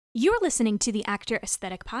You're listening to the Actor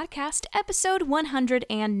Aesthetic Podcast, episode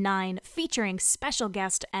 109, featuring special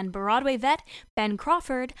guest and Broadway vet Ben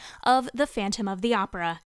Crawford of The Phantom of the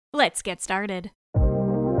Opera. Let's get started.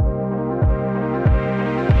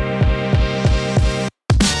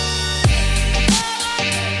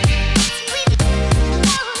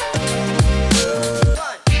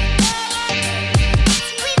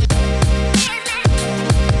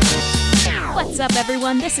 What's up,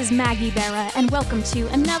 everyone? This is Maggie Berra, and welcome to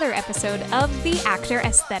another episode of the Actor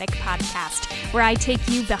Aesthetic Podcast, where I take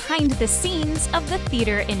you behind the scenes of the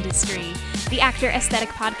theater industry. The Actor Aesthetic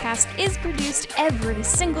Podcast is produced every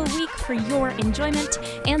single week for your enjoyment,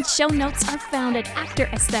 and show notes are found at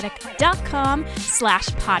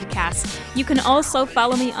actoraesthetic.com/podcast. You can also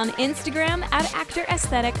follow me on Instagram at Actor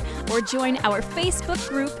Aesthetic or join our Facebook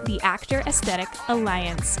group, the Actor Aesthetic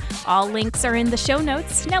Alliance. All links are in the show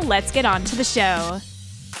notes. Now let's get on to the show.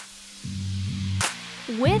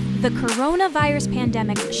 With the coronavirus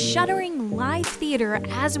pandemic shuttering live theater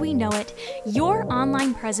as we know it, your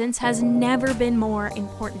online presence has never been more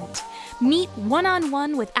important. Meet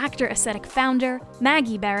one-on-one with Actor Aesthetic founder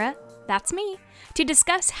Maggie Berra, that's me, to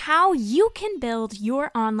discuss how you can build your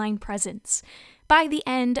online presence. By the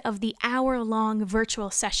end of the hour-long virtual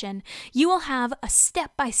session, you will have a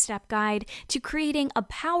step-by-step guide to creating a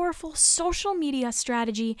powerful social media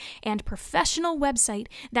strategy and professional website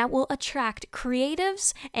that will attract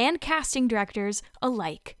creatives and casting directors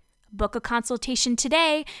alike. Book a consultation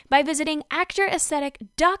today by visiting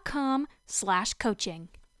actoraesthetic.com/coaching.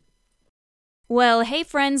 Well, hey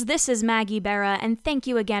friends, this is Maggie Berra, and thank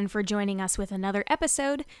you again for joining us with another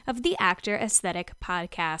episode of the Actor Aesthetic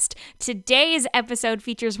Podcast. Today's episode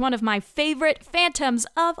features one of my favorite phantoms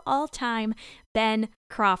of all time, Ben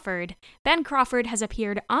Crawford. Ben Crawford has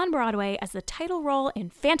appeared on Broadway as the title role in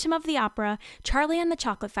Phantom of the Opera, Charlie and the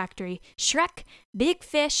Chocolate Factory, Shrek, Big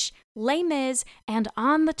Fish, Les Mis, and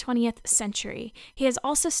On the 20th Century. He has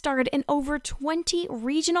also starred in over 20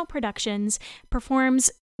 regional productions,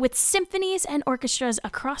 performs with symphonies and orchestras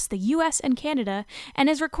across the US and Canada, and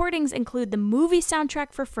his recordings include the movie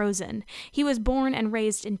soundtrack for Frozen. He was born and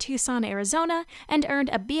raised in Tucson, Arizona, and earned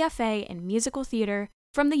a BFA in musical theater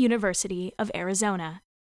from the University of Arizona.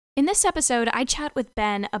 In this episode, I chat with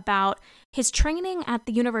Ben about his training at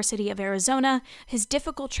the University of Arizona, his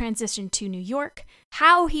difficult transition to New York,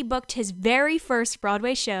 how he booked his very first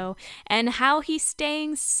Broadway show, and how he's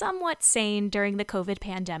staying somewhat sane during the COVID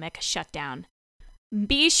pandemic shutdown.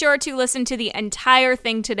 Be sure to listen to the entire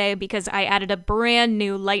thing today because I added a brand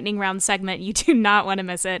new lightning round segment. You do not want to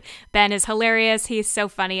miss it. Ben is hilarious, he's so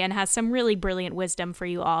funny, and has some really brilliant wisdom for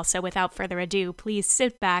you all. So without further ado, please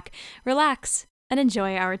sit back, relax, and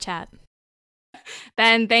enjoy our chat.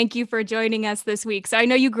 Ben, thank you for joining us this week. So I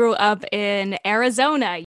know you grew up in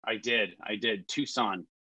Arizona. I did. Tucson,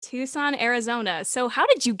 Arizona. So how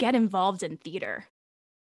did you get involved in theater?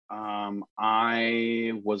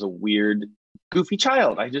 I was a weird, goofy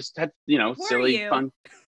child. I just had, silly, fun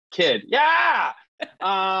kid. Yeah.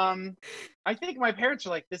 I think my parents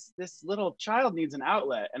were like, this little child needs an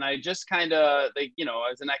outlet. And I just kind of, I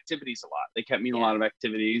was in activities a lot. They kept me in a lot of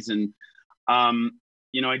activities. And, I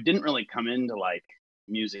didn't really come into like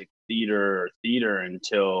music theater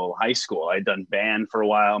until high school. I'd done band for a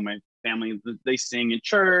while. My family, they sing in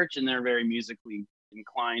church and they're very musically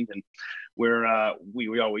inclined. And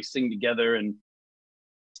we always sing together.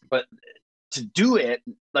 But to do it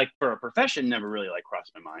like for a profession never really like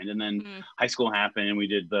crossed my mind. And then high school happened and we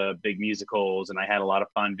did the big musicals and I had a lot of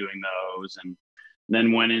fun doing those, and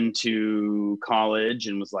then went into college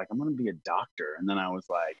and was like, I'm gonna be a doctor. And then I was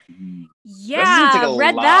like,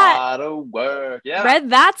 read lot of work. Yeah, read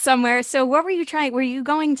that somewhere. So what were you trying? Were you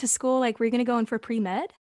going to school? Like, were you gonna go in for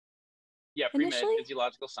pre-med? Yeah, pre-med,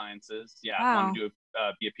 physiological sciences. Yeah, wow. I wanted to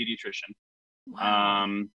be a pediatrician.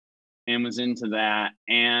 Wow. And was into that.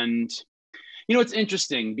 And it's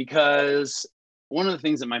interesting because one of the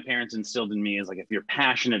things that my parents instilled in me is like, if you're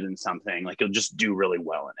passionate in something, like you'll just do really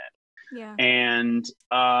well in it. Yeah. And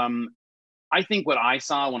I think what I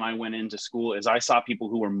saw when I went into school is I saw people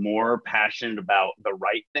who were more passionate about the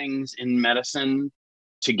right things in medicine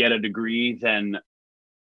to get a degree than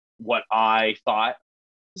what I thought.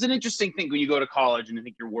 It's an interesting thing when you go to college and I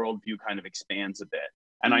think your worldview kind of expands a bit.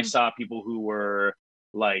 And I saw people who were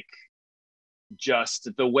like, just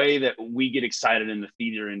the way that we get excited in the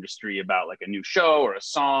theater industry about like a new show or a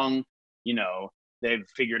song, they've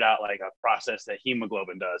figured out like a process that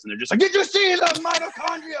hemoglobin does. And they're just like, did you see the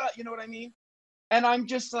mitochondria? You know what I mean? And I'm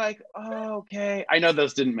just like, oh, okay. I know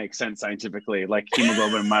those didn't make sense scientifically, like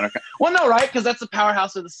hemoglobin and mitochondria. Well, no, right? Because that's the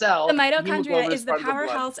powerhouse of the cell. The mitochondria is the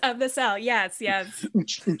powerhouse of the cell. Yes, yes.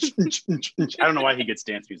 I don't know why he gets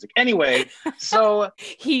dance music. Anyway, so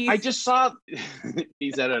I just saw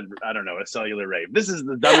he's at a cellular rave. This is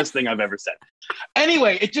the dumbest thing I've ever said.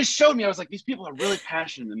 Anyway, it just showed me, I was like, these people are really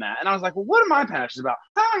passionate in that. And I was like, well, what am I passionate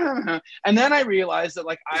about? And then I realized that,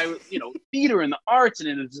 like, theater and the arts, and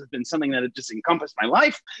it has been something that had just encompassed my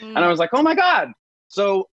life. And I was like, oh my God.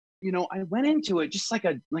 So, I went into it just like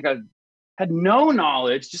had no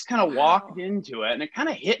knowledge, just kind of walked into it. And it kind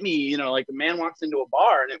of hit me, like the man walks into a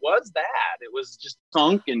bar, and it was that. It was just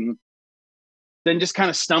sunk, and then just kind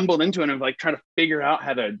of stumbled into it and like trying to figure out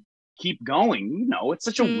how to keep going. It's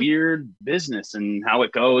such a weird business, and how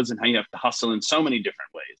it goes, and how you have to hustle in so many different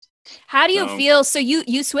ways. How do you feel? So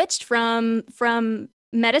you switched from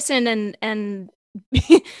medicine and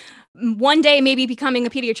one day maybe becoming a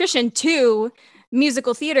pediatrician to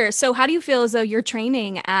musical theater. So how do you feel as though your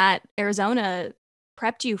training at Arizona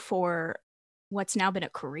prepped you for what's now been a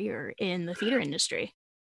career in the theater industry?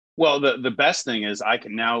 Well, the best thing is I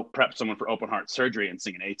can now prep someone for open heart surgery and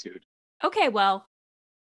sing an etude. Okay, well,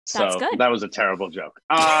 that's good. That was a terrible joke.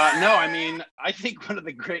 No, I mean, I think one of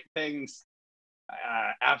the great things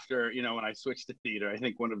after, when I switched to theater, I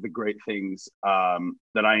think one of the great things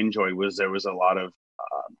that I enjoyed was there was a lot of,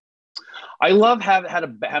 I love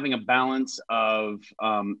having a balance of,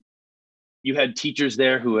 you had teachers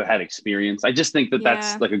there who had experience. I just think that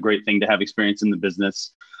that's like a great thing to have experience in the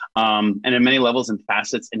business, and in many levels and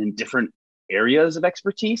facets and in different areas of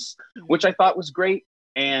expertise, which I thought was great.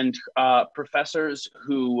 And professors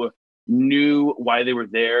who knew why they were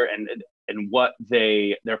there and what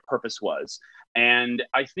their purpose was. And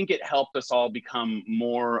I think it helped us all become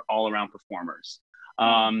more all-around performers.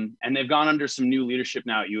 And they've gone under some new leadership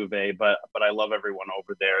now at U of A, but I love everyone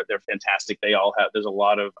over there. They're fantastic. They all have, there's a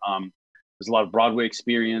lot of Broadway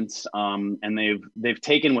experience, and they've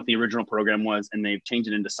taken what the original program was and they've changed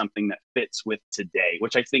it into something that fits with today,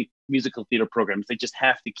 which I think musical theater programs, they just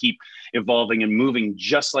have to keep evolving and moving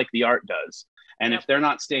just like the art does. And if they're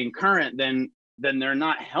not staying current, then they're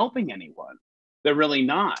not helping anyone. They're really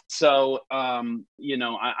not. So,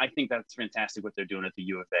 I think that's fantastic what they're doing at the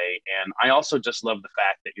U of A. And I also just love the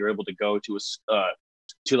fact that you're able to go to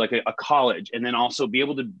a college and then also be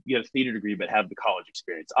able to get a theater degree, but have the college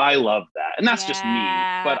experience. I love that. And that's just me,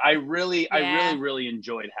 but I really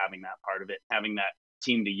enjoyed having that part of it, having that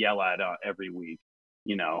team to yell at every week,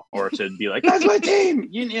 or to be like, that's my team.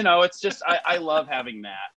 It's just, I love having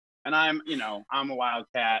that. And I'm a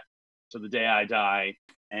Wildcat to the day I die.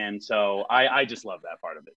 And so I just love that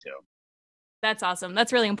part of it too. That's awesome.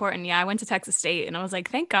 That's really important. Yeah, I went to Texas State and I was like,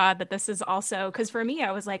 thank God that this is also, because for me,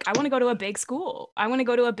 I was like, I want to go to a big school. I want to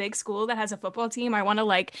go to a big school that has a football team. I want to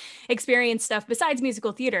like experience stuff besides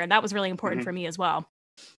musical theater. And that was really important for me as well.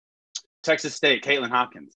 Texas State, Caitlin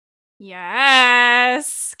Hopkins.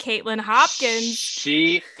 Yes, Caitlin Hopkins.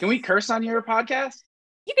 Can we curse on your podcast?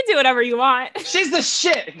 You can do whatever you want. She's the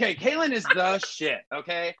shit. Okay, Caitlin is the shit.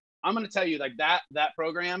 Okay, I'm gonna tell you, like that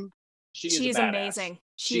program. She's amazing.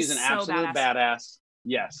 She's an absolute badass.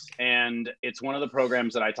 Yes, and it's one of the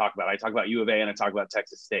programs that I talk about. I talk about U of A and I talk about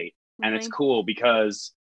Texas State, and it's cool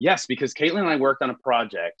because Caitlin and I worked on a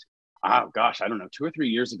project. Oh gosh, I don't know, 2 or 3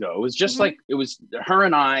 years ago. It was just like it was her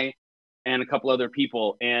and I and a couple other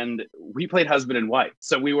people, and we played husband and wife.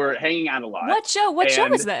 So we were hanging out a lot. What show? What show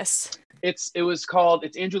was this? It's Andrew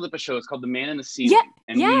Lippa's show. It's called The Man in the Ceiling.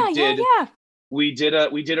 We did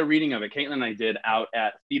a reading of it. Caitlin and I did out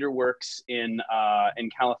at TheaterWorks in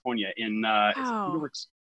California in TheaterWorks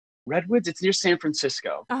Redwoods. It's near San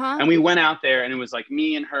Francisco. And we went out there, and it was like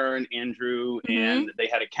me and her and Andrew, and they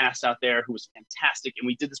had a cast out there who was fantastic. And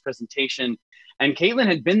we did this presentation, and Caitlin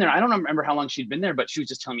had been there. I don't remember how long she'd been there, but she was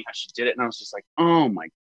just telling me how she did it, and I was just like, oh my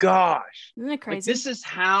gosh, isn't it crazy? Like,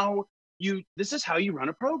 this is how you run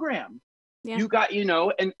a program. Yeah. You got,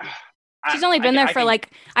 and she's only been there for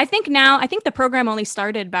I think the program only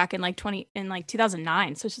started back in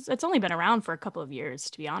 2009. So it's only been around for a couple of years,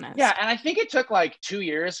 to be honest. Yeah. And I think it took 2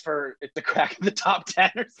 years for it to crack the top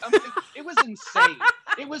 10 or something. It was insane.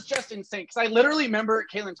 It was just insane. Cause I literally remember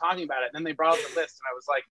Caitlin talking about it, and then they brought up the list, and I was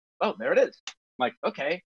like, oh, there it is. I'm like,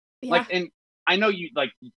 okay. Yeah. And I know you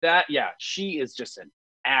like that. Yeah. She is just an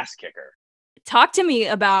ass kicker. Talk to me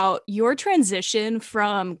about your transition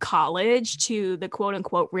from college to the quote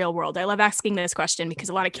unquote real world. I love asking this question because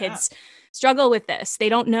a lot of kids struggle with this. They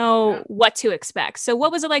don't know what to expect. So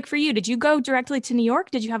what was it like for you? Did you go directly to New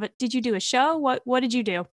York? Did you do a show? What did you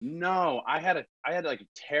do? No, I had like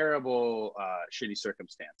terrible, shitty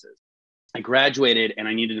circumstances. I graduated and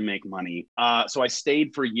I needed to make money. So I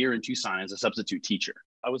stayed for a year in Tucson as a substitute teacher.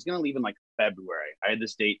 I was going to leave in like February. I had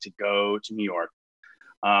this date to go to New York.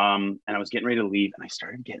 And I was getting ready to leave and I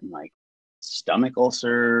started getting like stomach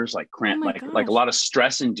ulcers, like cramp, like a lot of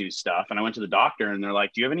stress induced stuff. And I went to the doctor and they're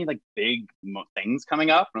like, do you have any like big things coming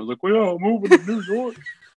up? And I was like, well, I'm moving to New York.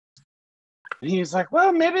 And he's like,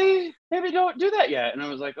 well, maybe don't do that yet. And I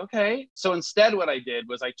was like, okay. So instead what I did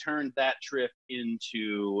was I turned that trip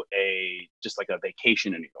into just like a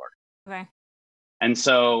vacation in New York. Okay. And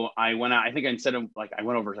so I went out, I think instead of like, I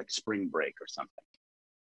went over like spring break or something.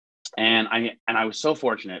 And I was so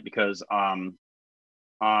fortunate because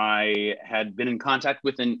I had been in contact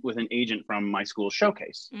with an agent from my school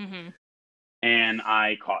showcase. Mm-hmm. And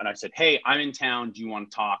I called and I said, hey, I'm in town. Do you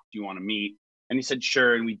want to talk? Do you want to meet? And he said,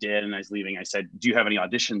 sure. And we did. And I was leaving. I said, do you have any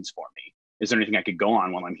auditions for me? Is there anything I could go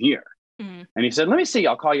on while I'm here? Mm-hmm. And he said, let me see.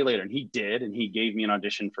 I'll call you later. And he did. And he gave me an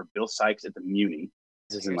audition for Bill Sikes at the Muni.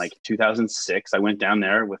 This is in like 2006. I went down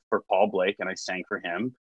there for Paul Blake and I sang for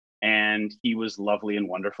him. And he was lovely and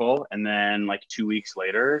wonderful. And then like 2 weeks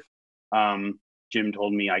later, Jim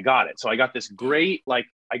told me I got it. So I got this great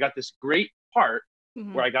part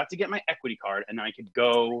mm-hmm. where I got to get my equity card and then I could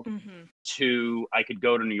go mm-hmm. to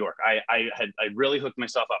New York. I really hooked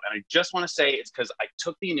myself up. And I just want to say it's because I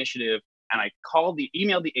took the initiative and I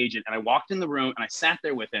emailed the agent and I walked in the room and I sat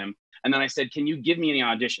there with him. And then I said, can you give me any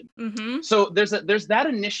audition? Mm-hmm. So there's that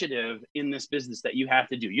initiative in this business that you have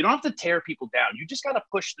to do. You don't have to tear people down. You just got to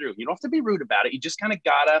push through. You don't have to be rude about it. You just kind of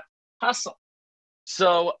got to hustle.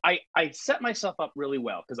 So I set myself up really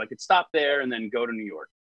well because I could stop there and then go to New York.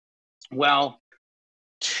 Well,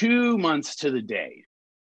 2 months to the day,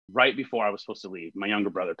 right before I was supposed to leave, my younger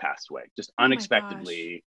brother passed away, just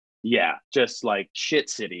unexpectedly. Yeah, just like shit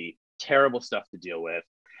city, terrible stuff to deal with.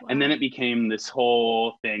 Wow. And then it became this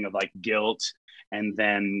whole thing of like guilt. And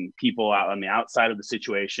then people out on the outside of the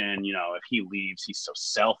situation, you know, if he leaves, he's so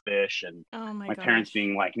selfish. And my parents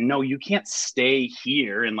being like, no, you can't stay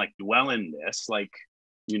here and like dwell in this, like,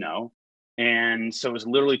 you know. And so it was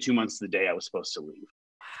literally 2 months to the day I was supposed to leave.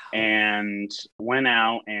 Wow. And went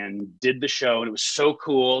out and did the show. And it was so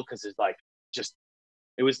cool because it's like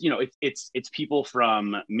it was, you know, it's people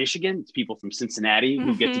from Michigan, it's people from Cincinnati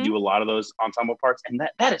who get to do a lot of those ensemble parts. And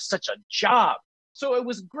that is such a job. So it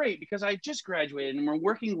was great because I just graduated and we're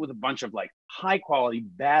working with a bunch of like high quality,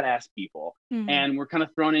 badass people. Mm-hmm. And we're kind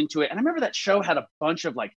of thrown into it. And I remember that show had a bunch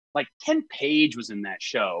of like Ken Page was in that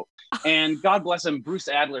show. And God bless him, Bruce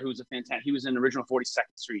Adler, who's he was in original 42nd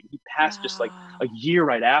Street. He passed just like a year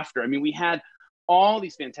right after. I mean, we had all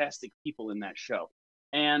these fantastic people in that show.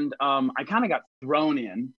 And I kind of got thrown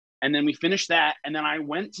in and then we finished that. And then I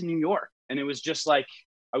went to New York and it was just like,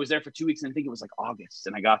 I was there for 2 weeks and I think it was like August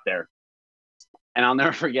and I got there. And I'll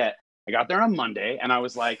never forget, I got there on Monday and I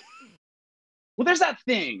was like, well, there's that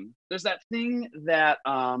thing that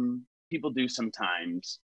people do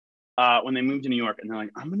sometimes when they move to New York and they're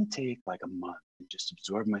like, I'm going to take like a month and just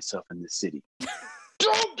absorb myself in the city.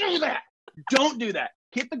 Don't do that. Don't do that.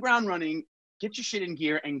 Hit the ground running, get your shit in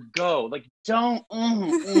gear and go. Like, don't,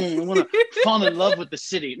 I want to fall in love with the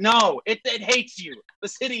city. No, it hates you. The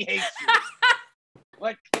city hates you.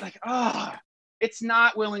 It's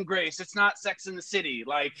not Will and Grace. It's not Sex and the City.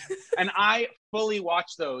 Like, and I fully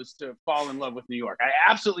watch those to fall in love with New York. I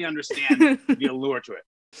absolutely understand the allure to it.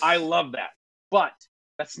 I love that. But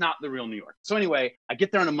that's not the real New York. So anyway, I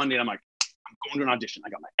get there on a Monday and I'm like, I'm going to an audition. I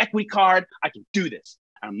got my equity card. I can do this.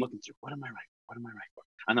 And I'm looking through, what am I writing for?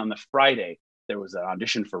 And on the Friday, there was an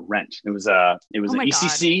audition for Rent. It was an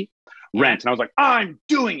ECC Rent. And I was like, I'm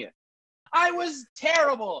doing it. I was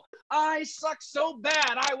terrible. I sucked so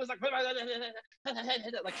bad. I was like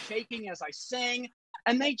shaking as I sang.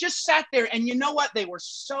 And they just sat there. And you know what? They were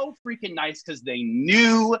so freaking nice because they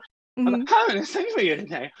knew. Mm-hmm. I'm like, I'm going to sing for you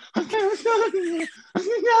today. I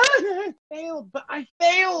failed, but I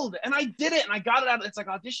failed. And I did it. And I got it out. It's like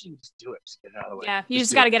auditioning. Just do it. Just get it out of the way. Yeah, you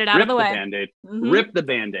just got to get it out of the way. Band-Aid. Mm-hmm. Rip the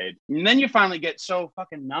Band-Aid. And then you finally get so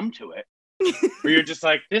fucking numb to it. Where you're just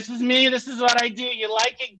like, this is me, this is what I do. You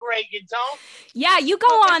like it, great. You don't? Yeah, you go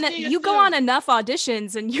on enough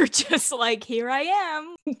auditions and you're just like, here I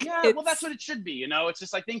am. Yeah, well, that's what it should be. You know, it's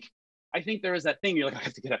just, I think there is that thing. You're like, I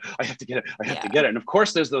have to get it. And of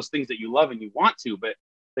course there's those things that you love and you want to, but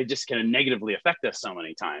they just kind of negatively affect us so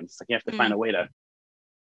many times. It's like you have to find a way to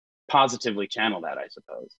positively channel that, I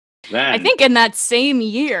suppose. Then, I think in that same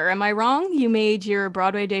year, am I wrong? You made your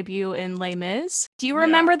Broadway debut in Les Mis. Do you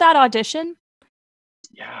remember that audition?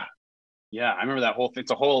 Yeah. I remember that whole thing.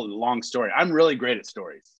 It's a whole long story. I'm really great at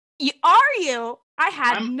stories. Are you? I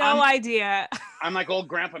had no idea. I'm like old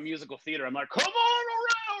grandpa musical theater. I'm like, come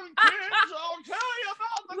on kids, I'll tell you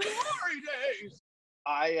about the glory days.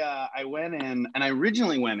 I went in, and I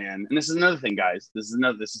originally went in, and this is another thing, guys. This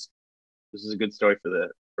is a good story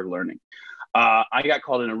for learning. I got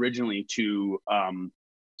called in originally to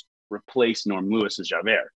replace Norm Lewis as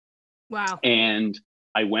Javert. Wow. And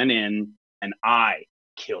I went in and I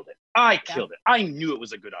killed it. I killed it. I knew it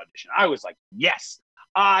was a good audition. I was like, yes,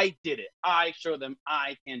 I did it. I showed them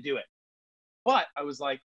I can do it. But I was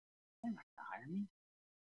like, they're not gonna hire me.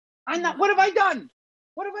 I'm not. What have I done?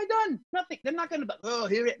 What have I done? Nothing. They're not gonna. Oh,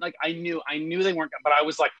 hear it. Like I knew they weren't. But I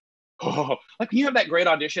was like, oh, like when you have that great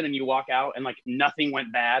audition and you walk out and like nothing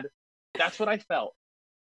went bad. That's what I felt.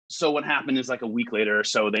 So what happened is like a week later or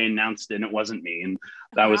so, they announced it and it wasn't me. And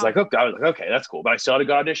I was like, okay, that's cool. But I still had a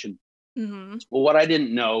good audition. Mm-hmm. Well, what I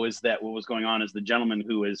didn't know is that what was going on is the gentleman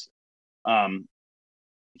who was,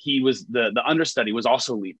 he was the understudy was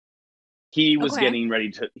also leaving. He was getting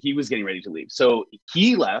ready to leave. So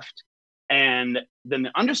he left, and then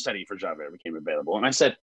the understudy for Javert became available. And I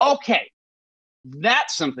said, okay,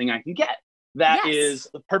 that's something I can get. That is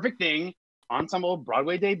the perfect thing. Ensemble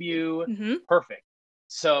Broadway debut. Mm-hmm. Perfect.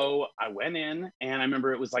 So I went in, and I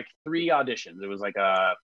remember it was like 3 auditions. It was like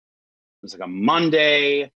a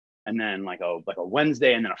Monday, and then like a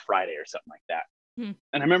Wednesday, and then a Friday or something like that. Hmm.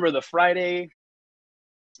 And I remember the Friday,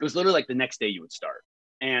 it was literally like the next day you would start.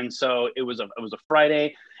 And so it was a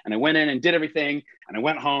Friday, and I went in and did everything, and I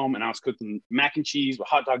went home, and I was cooking mac and cheese with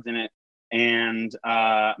hot dogs in it. And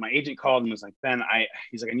my agent called and was like, Ben,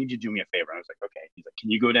 he's like, I need you to do me a favor. I was like, okay. He's like,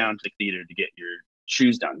 can you go down to the theater to get your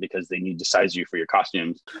shoes done because they need to size you for your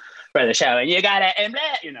costumes for the show, and you got it, and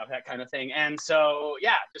blah, that kind of thing. And so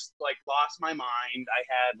just like lost my mind. I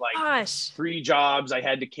had like 3 jobs I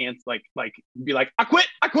had to cancel, like be like, I quit.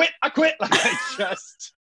 Like I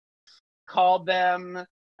just called them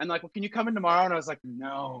and like, well, can you come in tomorrow? And I was like,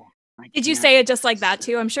 no. Did you say it just like that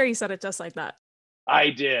too? I'm sure you said it just like that.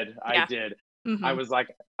 I did. Mm-hmm. I was like,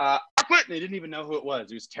 I quit. And they didn't even know who it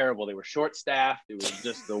was. It was terrible. They were short-staffed. It was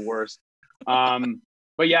just the worst.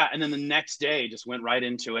 But yeah, and then the next day just went right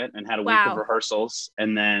into it and had a week of rehearsals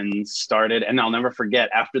and then started. And I'll never forget,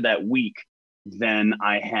 after that week, then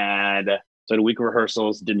I had a week of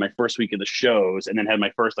rehearsals, did my first week of the shows, and then had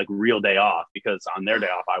my first like real day off, because on their day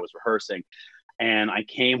off I was rehearsing. And I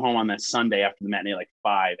came home on that Sunday after the matinee like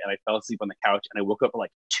 5, and I fell asleep on the couch, and I woke up at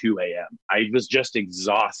like 2 a.m. I was just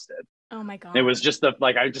exhausted. Oh my God. It was just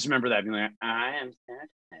I just remember that being like, I am so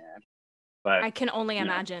tired. But I can only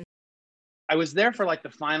imagine. I was there for like the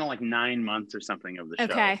final like 9 months or something of the show.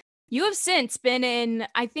 Okay. You have since been in,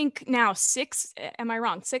 I think now 6, am I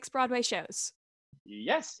wrong? 6 Broadway shows.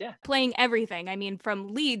 Yes, yeah. Playing everything. I mean,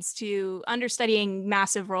 from leads to understudying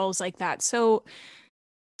massive roles like that. So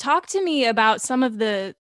talk to me about some of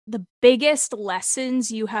the biggest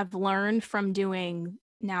lessons you have learned from doing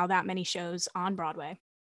now that many shows on Broadway.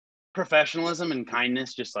 Professionalism and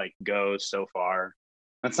kindness just like goes so far.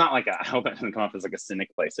 That's not like I hope it doesn't come off as like a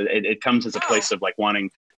cynic place. It comes as a place of like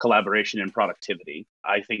wanting collaboration and productivity.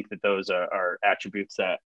 I think that those are attributes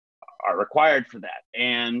that are required for that.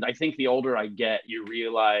 And I think the older I get, you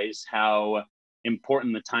realize how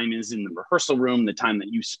important the time is in the rehearsal room, the time that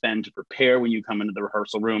you spend to prepare when you come into the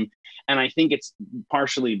rehearsal room. And I think it's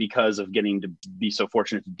partially because of getting to be so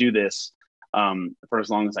fortunate to do this for as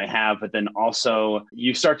long as I have, but then also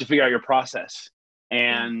you start to figure out your process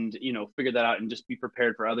and, figure that out and just be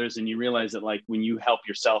prepared for others. And you realize that like when you help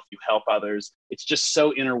yourself, you help others. It's just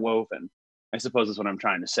so interwoven, I suppose is what I'm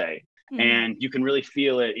trying to say. Mm-hmm. And you can really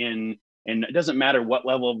feel it and it doesn't matter what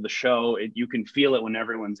level of the show, you can feel it when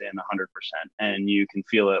everyone's in 100%, and you can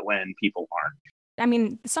feel it when people aren't. I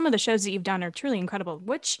mean, some of the shows that you've done are truly incredible.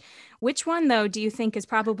 Which one, though, do you think has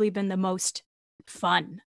probably been the most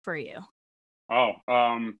fun for you? Oh,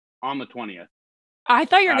 on the 20th. I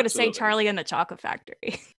thought you were going to say Charlie and the Chocolate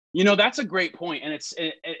Factory. That's a great point. And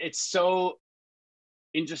it's so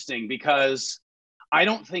interesting because I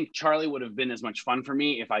don't think Charlie would have been as much fun for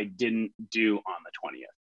me if I didn't do on the 20th.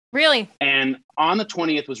 Really? And on the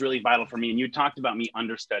 20th was really vital for me. And you talked about me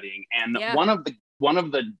understudying. And one of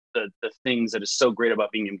the things that is so great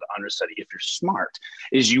about being able to understudy, if you're smart,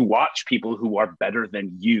 is you watch people who are better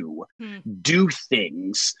than you do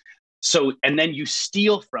things. So, and then you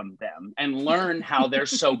steal from them and learn how they're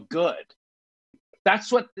so good.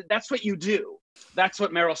 That's what you do. That's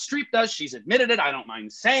what Meryl Streep does. She's admitted it. I don't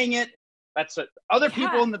mind saying it. That's what other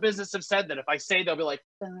people in the business have said, that if I say, they'll be like,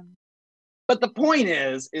 But the point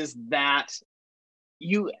is that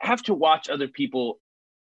you have to watch other people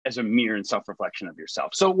as a mirror and self-reflection of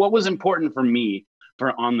yourself. So what was important for me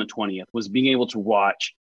for on the 20th was being able to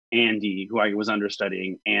watch Andy, who I was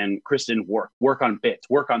understudying, and Kristen work on bits,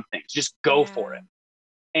 work on things, just go for it.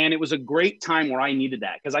 And it was a great time where I needed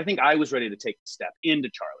that, because I think I was ready to take the step into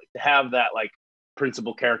Charlie, to have that like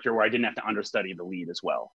principal character where I didn't have to understudy the lead as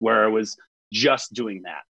well, where I was just doing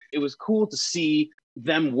that. It was cool to see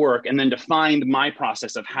them work and then to find my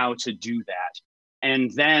process of how to do that, and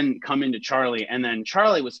then come into Charlie. And then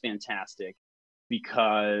Charlie was fantastic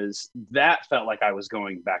because that felt like I was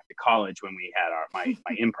going back to college when we had my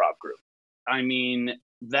improv group. I mean,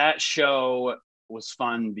 that show was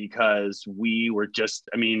fun because we were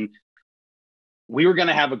going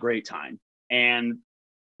to have a great time. And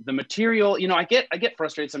the material, I get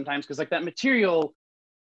frustrated sometimes because like that material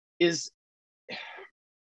is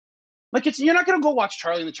like, you're not going to go watch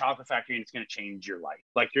Charlie and the Chocolate Factory and it's going to change your life.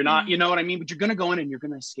 Like you're not, you know what I mean? But you're going to go in and you're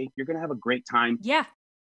going to escape. You're going to have a great time. Yeah.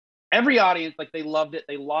 Every audience, like they loved it.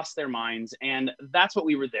 They lost their minds. And that's what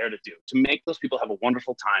we were there to do, to make those people have a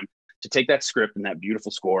wonderful time, to take that script and that beautiful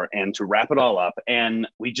score and to wrap it all up. And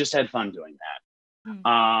we just had fun doing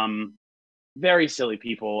that. Very silly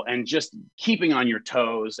people, and just keeping on your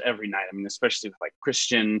toes every night. I mean, especially with like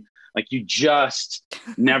Christian, like you just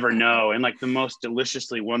never know, in like the most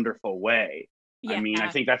deliciously wonderful way. Yeah. I mean, I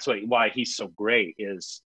think that's why he's so great,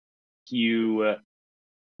 is you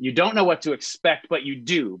don't know what to expect, but you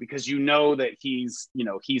do, because you know that he's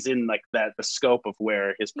in like the scope of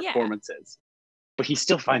where his performance is. But he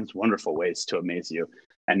still finds wonderful ways to amaze you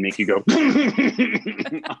and make you go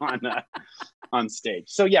on stage.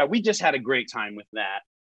 So yeah, we just had a great time with that.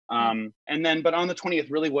 But on the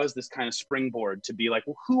 20th really was this kind of springboard to be like,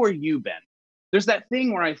 well, who are you, Ben? There's that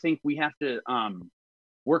thing where I think we have to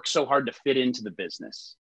work so hard to fit into the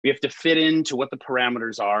business. We have to fit into what the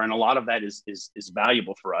parameters are. And a lot of that is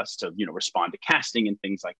valuable for us to, respond to casting and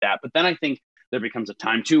things like that. But then I think there becomes a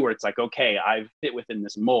time too where it's like, okay, I've fit within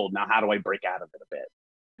this mold. Now, how do I break out of it a bit?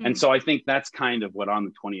 And so I think that's kind of what On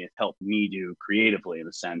the 20th helped me do creatively, in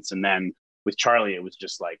a sense. And then with Charlie, it was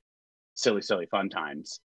just like silly, silly fun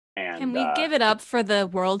times. And can we give it up for the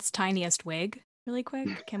world's tiniest wig really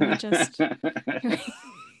quick? Can we just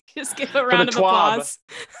just give a round of applause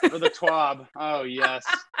for the twab? Oh yes.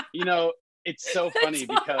 It's so funny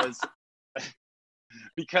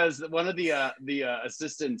because one of the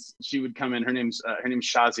assistants, she would come in, her name's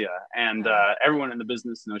Shazia, and everyone in the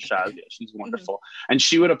business knows Shazia. She's wonderful. And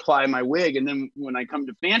she would apply my wig, and then when I come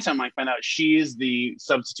to Phantom, I find out she's the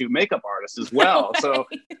substitute makeup artist as well. So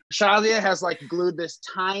Shazia has like glued this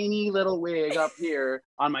tiny little wig up here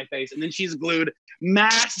on my face, and then she's glued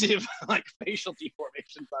massive like facial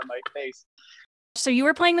deformations on my face. So you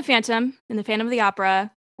were playing the Phantom in the Phantom of the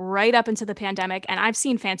Opera right up into the pandemic, and I've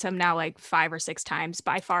seen Phantom now like 5 or 6 times.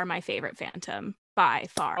 By far my favorite Phantom. By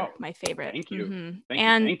far my favorite. Thank you.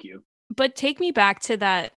 Thank you. But take me back to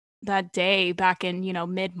that day back in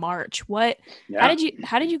mid-March. How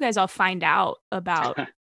did you guys all find out about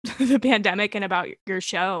the pandemic and about your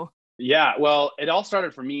show? Yeah, well, it all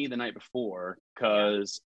started for me the night before,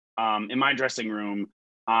 because in my dressing room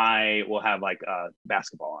I will have like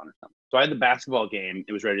basketball on or something. So I had the basketball game.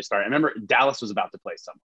 It was ready to start. I remember Dallas was about to play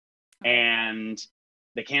something, and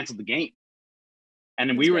they canceled the game. And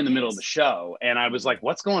then we were in the middle of the show, and I was like,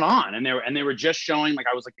 what's going on? And they were just showing, like,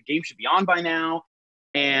 I was like, the game should be on by now.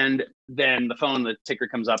 And then the ticker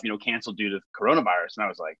comes up, canceled due to coronavirus. And I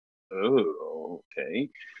was like, oh, okay.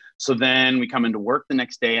 So then we come into work the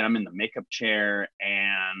next day, and I'm in the makeup chair.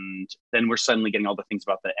 And then we're suddenly getting all the things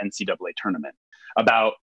about the NCAA tournament,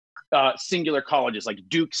 about singular colleges. Like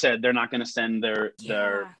Duke said they're not going to send their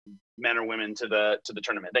men or women to the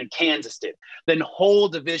tournament. Then Kansas did. Then whole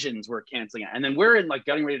divisions were canceling it. And then we're in like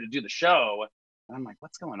getting ready to do the show. And I'm like,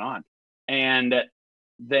 what's going on? And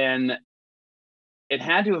then it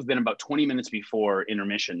had to have been about 20 minutes before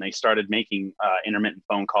intermission. They started making intermittent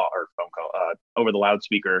phone call over the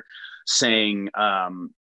loudspeaker saying,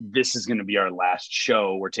 this is going to be our last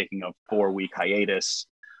show. We're taking a 4-week hiatus.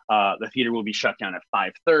 The theater will be shut down at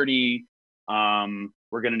 5:30.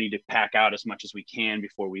 We're going to need to pack out as much as we can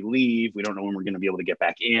before we leave. We don't know when we're going to be able to get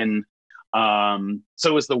back in. So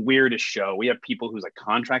it was the weirdest show. We have people whose like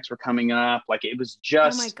contracts were coming up. Like it was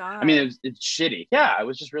just, oh my God. I mean, it's shitty. Yeah, it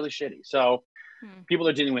was just really shitty. So people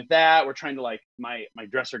are dealing with that. We're trying to like, my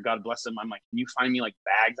dresser, God bless him. I'm like, can you find me like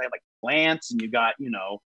bags? I had like plants, and you got, and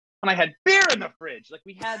I had beer in the fridge. Like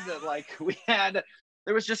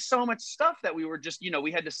there was just so much stuff that we were just,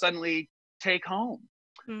 we had to suddenly take home.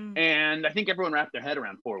 And I think everyone wrapped their head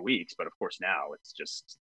around 4 weeks, but of course now it's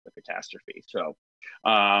just a catastrophe. So,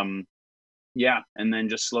 yeah. And then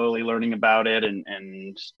just slowly learning about it,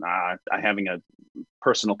 and having a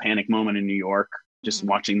personal panic moment in New York, just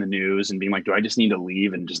watching the news and being like, do I just need to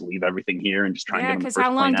leave and just leave everything here and just try and get on the first plane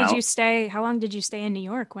out? How long did you stay in New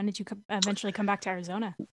York? When did you eventually come back to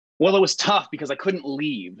Arizona? Well, it was tough because I couldn't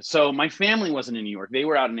leave. So my family wasn't in New York. They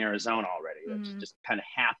were out in Arizona already. It just kind of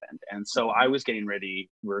happened. And so I was getting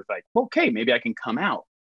ready. We're like, okay, maybe I can come out.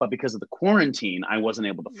 But because of the quarantine, I wasn't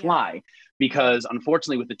able to fly because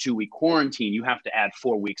unfortunately with the 2-week quarantine, you have to add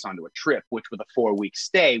 4 weeks onto a trip, which with a 4-week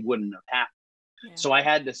stay wouldn't have happened. Yeah. So I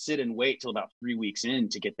had to sit and wait till about 3 weeks in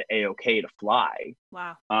to get the A-OK to fly.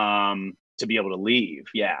 Wow. To be able to leave.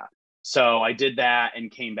 Yeah. So I did that and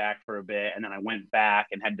came back for a bit, and then I went back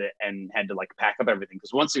and had to like pack up everything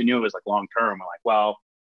because once we knew it was like long term, we're like, well,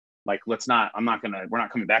 like we're not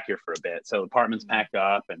coming back here for a bit. So apartments packed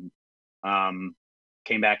up and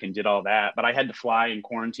came back and did all that. But I had to fly in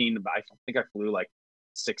quarantine. I think I flew like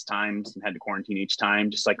 6 times and had to quarantine each time,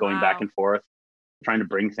 just like going back and forth, trying to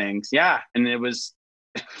bring things. Yeah, and it was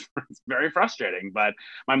it's very frustrating. But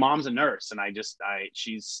my mom's a nurse, and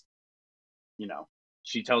she's, you know.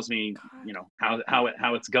 She tells me, you know,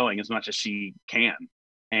 how it's going as much as she can.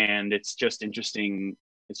 And it's just interesting.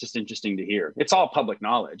 It's just interesting to hear. It's all public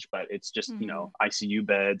knowledge, but it's just, you know, ICU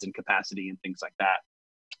beds and capacity and things like that.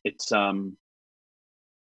 It's,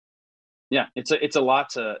 yeah, it's a lot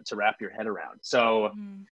to wrap your head around. So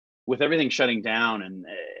with everything shutting down and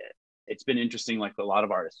it's been interesting, like a lot of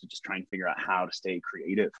artists are just trying to figure out how to stay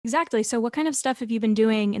creative. Exactly. So what kind of stuff have you been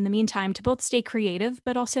doing in the meantime to both stay creative,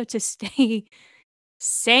 but also to stay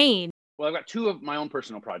sane? Well, I've got 2 of my own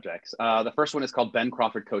personal projects. The first one is called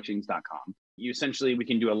BenCrawfordCoachings.com. We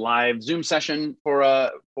can do a live Zoom session for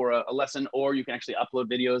a lesson, or you can actually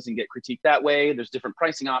upload videos and get critique that way. There's different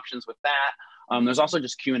pricing options with that. There's also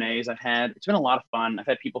just Q&As I've had. It's been a lot of fun. I've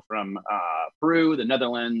had people from Peru, the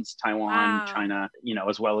Netherlands, Taiwan, China, you know,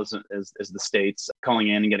 as well as the States calling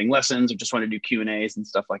in and getting lessons or just want to do Q&As and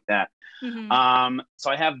stuff like that. So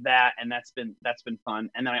I have that, and that's been fun.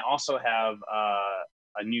 And then I also have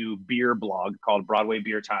a new beer blog called Broadway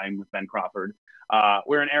Beer Time with Ben Crawford.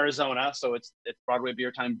 We're in Arizona, so it's Broadway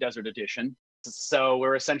Beer Time Desert Edition. So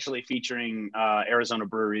we're essentially featuring Arizona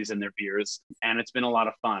breweries and their beers, and it's been a lot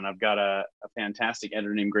of fun. I've got a fantastic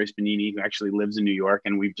editor named Grace Benini who actually lives in New York,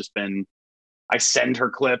 and I send her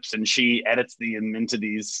clips and she edits them into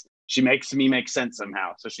these. She makes me make sense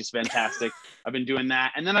somehow. So she's fantastic. I've been doing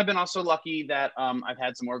that. And then I've been also lucky that I've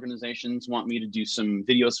had some organizations want me to do some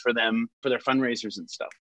videos for them for their fundraisers and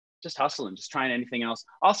stuff. Just hustling, just trying anything else.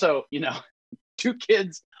 Also, you know, 2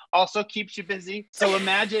 kids also keeps you busy. So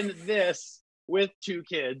imagine this with 2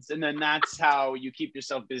 kids, and then that's how you keep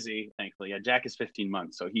yourself busy. Thankfully, yeah, Jack is 15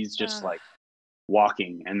 months, so he's just like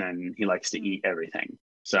walking, and then he likes to eat everything.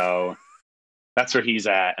 So that's where he's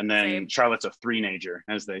at. And then Charlotte's a 3-nager,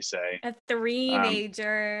 as they say. A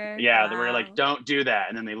 3-nager. Yeah, wow. We're like, don't do that.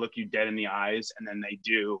 And then they look you dead in the eyes, and then they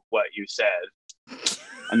do what you said.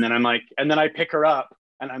 And then I pick her up,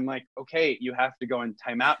 and I'm like, okay, you have to go in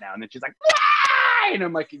timeout now. And then she's like, why? And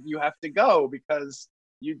I'm like, you have to go because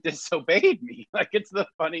you disobeyed me. Like, it's the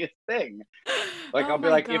funniest thing. Like, I'll be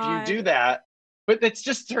like, God. If you do that, but it's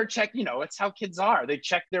just her check, you know, it's how kids are. They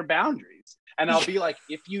check their boundaries. And I'll be like,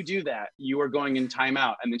 if you do that, you are going in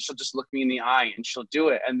timeout. And then she'll just look me in the eye and she'll do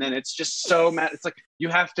it. And then it's just so mad. It's like, you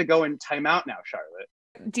have to go in timeout now, Charlotte.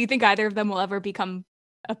 Do you think either of them will ever become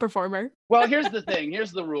a performer? Well, here's the thing.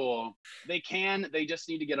 Here's the rule. They just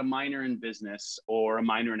need to get a minor in business or a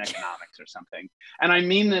minor in economics or something. And I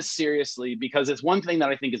mean this seriously because it's one thing that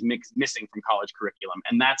I think is missing from college curriculum.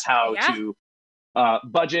 And that's how to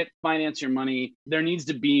budget, finance your money. There needs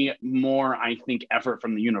to be more, I think, effort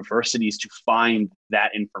from the universities to find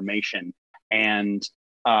that information and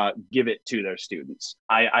give it to their students.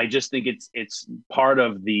 I just think it's part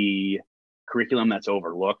of the curriculum that's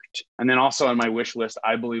overlooked. And then also on my wish list,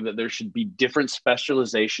 I believe that there should be different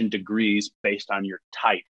specialization degrees based on your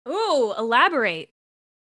type. Ooh, elaborate.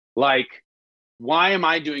 Like, why am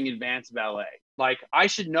I doing advanced ballet? Like, I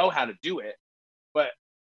should know how to do it, but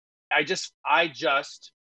I just,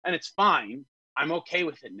 and it's fine. I'm okay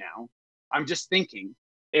with it now. I'm just thinking,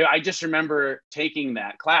 I just remember taking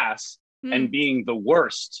that class and being the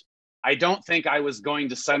worst. I don't think I was going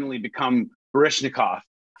to suddenly become Baryshnikov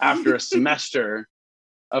after a semester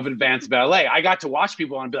of advanced ballet. I got to watch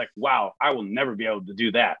people and be like, wow, I will never be able to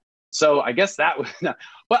do that. So I guess that was,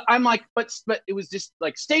 but I'm like, but it was just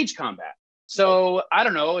like stage combat. So I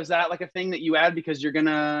don't know, is that like a thing that you add because you're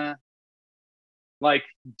gonna like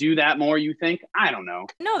do that more, you think? I don't know.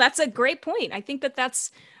 No, that's a great point. I think that's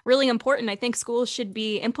really important. I think schools should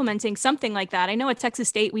be implementing something like that. I know at Texas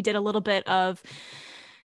State, we did a little bit of,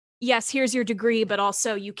 yes, here's your degree, but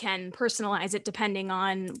also you can personalize it depending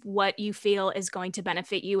on what you feel is going to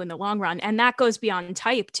benefit you in the long run. And that goes beyond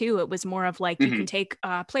type too. It was more of like, you can take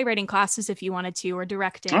playwriting classes if you wanted to, or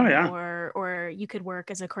directing, or you could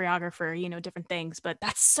work as a choreographer, different things, but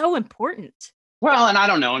that's so important. Well, and I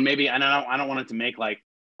don't know, and I don't want it to make like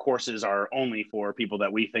courses are only for people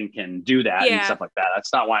that we think can do that and stuff like that.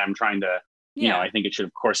 That's not why I'm trying to, I think it should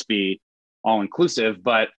of course be all inclusive,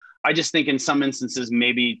 but I just think in some instances,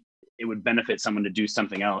 maybe it would benefit someone to do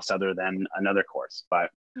something else other than another course, but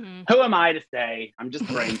who am I to say? I'm just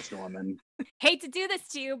brainstorming. Hate to do this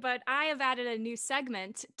to you, but I have added a new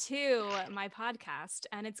segment to my podcast,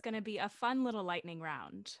 and it's going to be a fun little lightning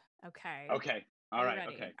round. Okay. Okay. All right.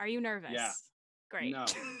 Ready? Okay. Are you nervous? Yeah. Great. No.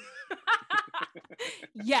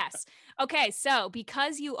 Yes. Okay. So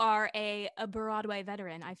because you are a Broadway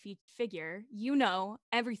veteran, I figure you know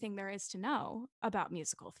everything there is to know about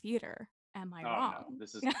musical theater. Am I wrong?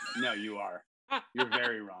 No, no, you are. You're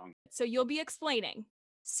very wrong. So you'll be explaining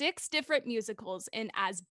 6 different musicals in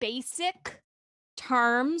as basic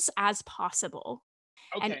terms as possible.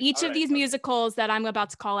 Okay, and each of these musicals that I'm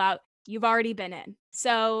about to call out, you've already been in.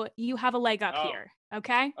 So you have a leg up here.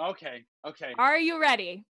 Okay? Okay. Are you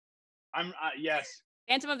ready? I'm yes.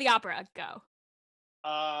 Phantom of the Opera, go.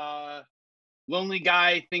 Lonely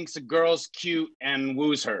guy thinks a girl's cute and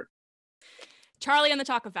woos her. Charlie and the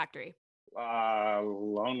Chocolate Factory.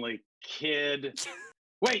 Lonely kid.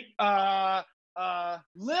 Wait,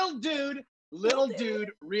 little dude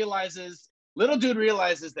realizes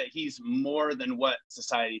that he's more than what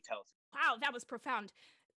society tells him. Wow, that was profound.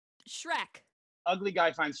 Shrek. Ugly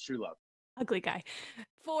guy finds true love. Ugly guy.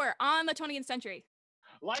 4, On the 20th Century.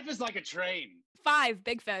 Life is like a train. 5,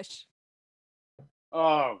 Big Fish.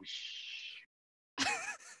 Oh,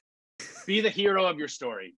 be the hero of your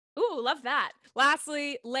story. Ooh, love that.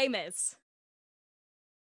 Lastly, Les Mis.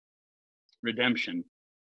 Redemption.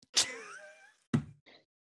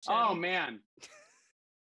 Oh man,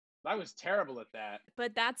 I was terrible at that.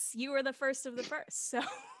 But you were the first of the first, so.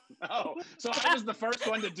 Oh, so I was the first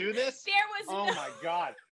one to do this? There was my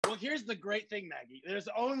God. Well, here's the great thing, Maggie. There's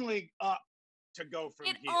only up to go from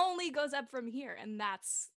here. It only goes up from here, and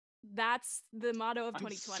that's the motto of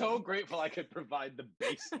 2020. I'm so grateful I could provide the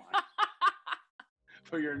baseline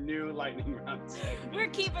for your new lightning round segment. We're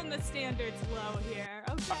keeping the standards low here,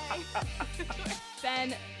 okay?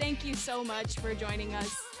 Ben, thank you so much for joining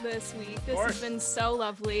us this week. This has been so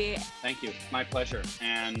lovely. Thank you. My pleasure.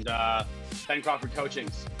 And Ben Crawford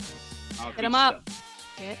Coachings. Hit him up.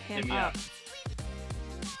 Hit him up.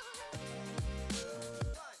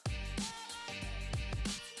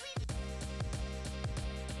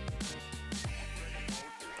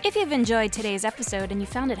 If you've enjoyed today's episode and you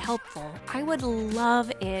found it helpful, I would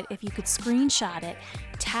love it if you could screenshot it,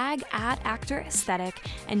 tag @ActorAesthetic,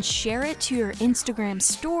 and share it to your Instagram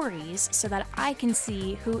stories so that I can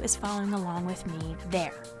see who is following along with me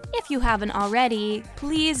there. If you haven't already,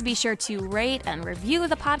 please be sure to rate and review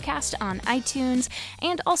the podcast on iTunes,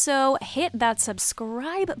 and also hit that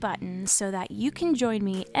subscribe button so that you can join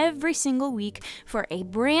me every single week for a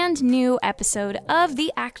brand new episode of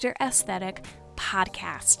the Actor Aesthetic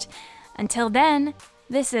podcast. Until then,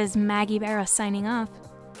 this is Maggie Barra signing off.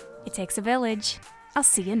 It takes a village. I'll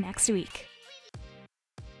see you next week.